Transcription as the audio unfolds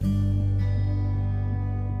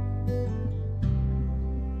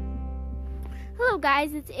Hello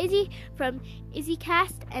guys, it's Izzy from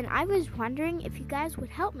IzzyCast, and I was wondering if you guys would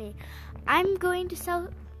help me. I'm going to sell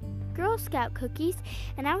Girl Scout cookies,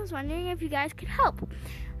 and I was wondering if you guys could help.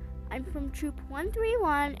 I'm from Troop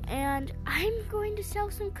 131, and I'm going to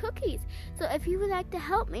sell some cookies. So if you would like to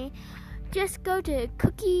help me, just go to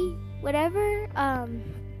cookie whatever.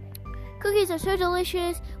 Cookies are so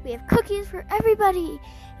delicious. We have cookies for everybody.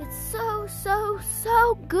 It's so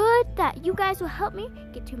good that you guys will help me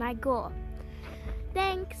get to my goal.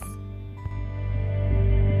 Thanks.